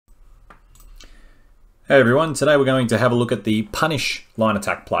Hey everyone, today we're going to have a look at the punish line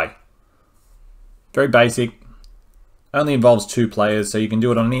attack play. Very basic, only involves 2 players, so you can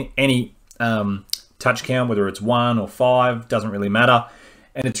do it on any touch count, whether it's 1 or 5, doesn't really matter.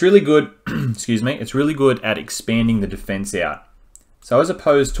 And it's really good, excuse me, it's really good at expanding the defense out. So as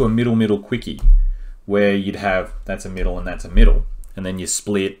opposed to a middle quickie, where you'd have, that's a middle and that's a middle, and then you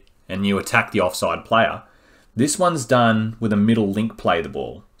split and you attack the offside player. This one's done with a middle link play the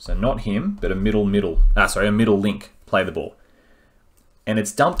ball. So not him, but a middle link play the ball. And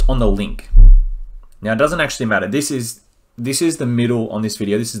it's dumped on the link. Now it doesn't actually matter. This is the middle on this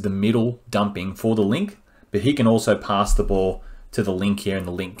video. This is the middle dumping for the link, but he can also pass the ball to the link here and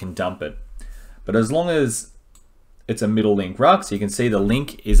the link can dump it. But as long as it's a middle link ruck, so you can see the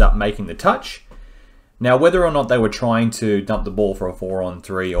link is up making the touch. Now whether or not they were trying to dump the ball for a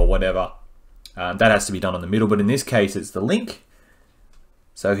 4-on-3 or whatever, that has to be done on the middle, but in this case it's the link.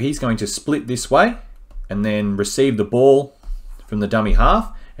 So he's going to split this way and then receive the ball from the dummy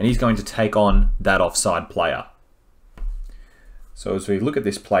half, and he's going to take on that offside player. So as we look at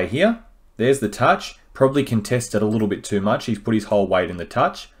this play here, there's the touch, probably contested a little bit too much. He's put his whole weight in the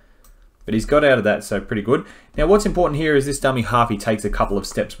touch, but he's got out of that, so pretty good. Now what's important here is this dummy half, he takes a couple of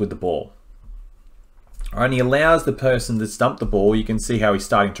steps with the ball. All right, and he allows the person that's dumped the ball, you can see how he's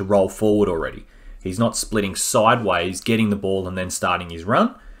starting to roll forward already. He's not splitting sideways, getting the ball and then starting his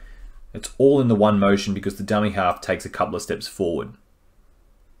run. It's all in the one motion because the dummy half takes a couple of steps forward.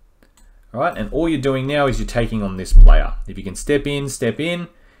 All right, and all you're doing now is you're taking on this player. If you can step in, step in.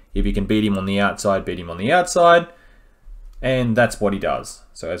 If you can beat him on the outside, beat him on the outside. And that's what he does.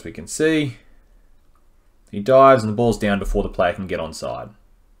 So as we can see, he dives and the ball's down before the player can get onside.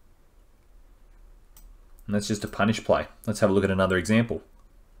 And that's just a punish play. Let's have a look at another example.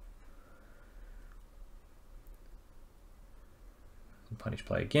 Punish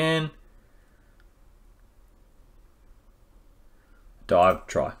play again. Dive,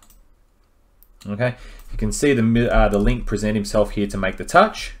 try. Okay, you can see the link present himself here to make the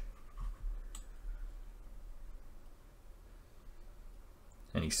touch.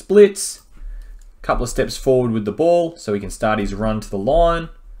 And he splits. A couple of steps forward with the ball so he can start his run to the line.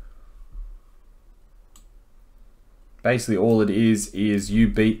 Basically all it is you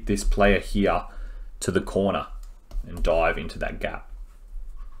beat this player here to the corner and dive into that gap.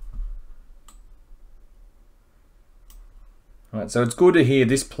 All right, so it's good to hear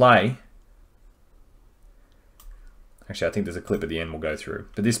this play. Actually, I think there's a clip at the end we'll go through.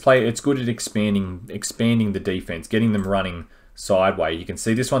 But this play, it's good at expanding the defense, getting them running sideways. You can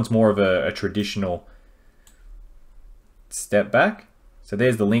see this one's more of a traditional step back. So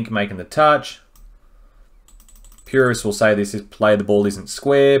there's the link making the touch. Purists will say this is play the ball isn't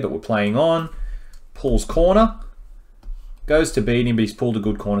square, but we're playing on. Pulls corner. Goes to beat him, but he's pulled a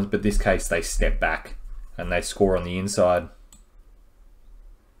good corner. But in this case, they step back and they score on the inside.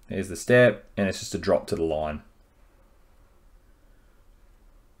 There's the step, and it's just a drop to the line.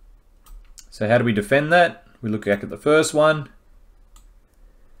 So how do we defend that? We look back at the first one.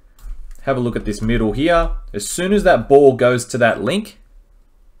 Have a look at this middle here. As soon as that ball goes to that link,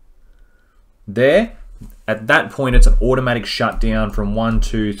 there, at that point, it's an automatic shutdown from 1,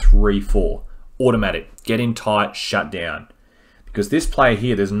 2, 3, 4. Automatic. Get in tight, shut down. Because this player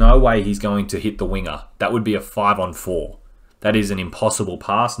here, there's no way he's going to hit the winger. That would be a 5-on-4. That is an impossible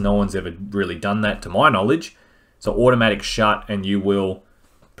pass. No one's ever really done that to my knowledge. So automatic shut, and you will,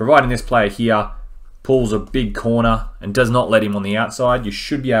 providing this player here pulls a big corner and does not let him on the outside, you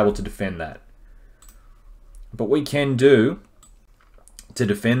should be able to defend that. But we can do to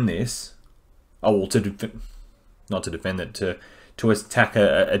defend this, not to defend it, to attack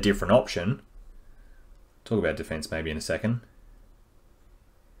a different option. Talk about defense maybe in a second.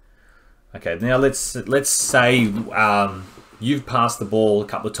 Okay, now let's say you've passed the ball a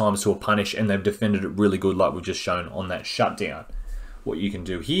couple of times to a punish and they've defended it really good like we've just shown on that shutdown. What you can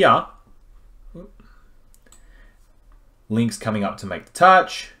do here, link's coming up to make the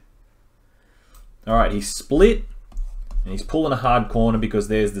touch. All right, he's split and he's pulling a hard corner because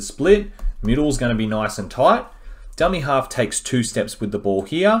there's the split. Middle's going to be nice and tight. Dummy half takes 2 steps with the ball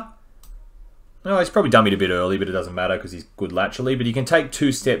here. No, he's probably dummied a bit early, but it doesn't matter because he's good laterally. But you can take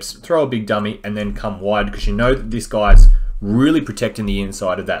 2 steps, throw a big dummy, and then come wide because you know that this guy's really protecting the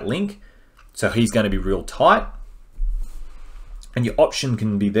inside of that link. So he's going to be real tight. And your option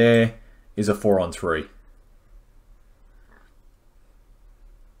can be there is a 4-on-3.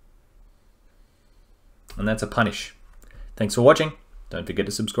 And that's a punish. Thanks for watching. Don't forget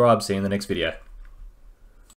to subscribe. See you in the next video.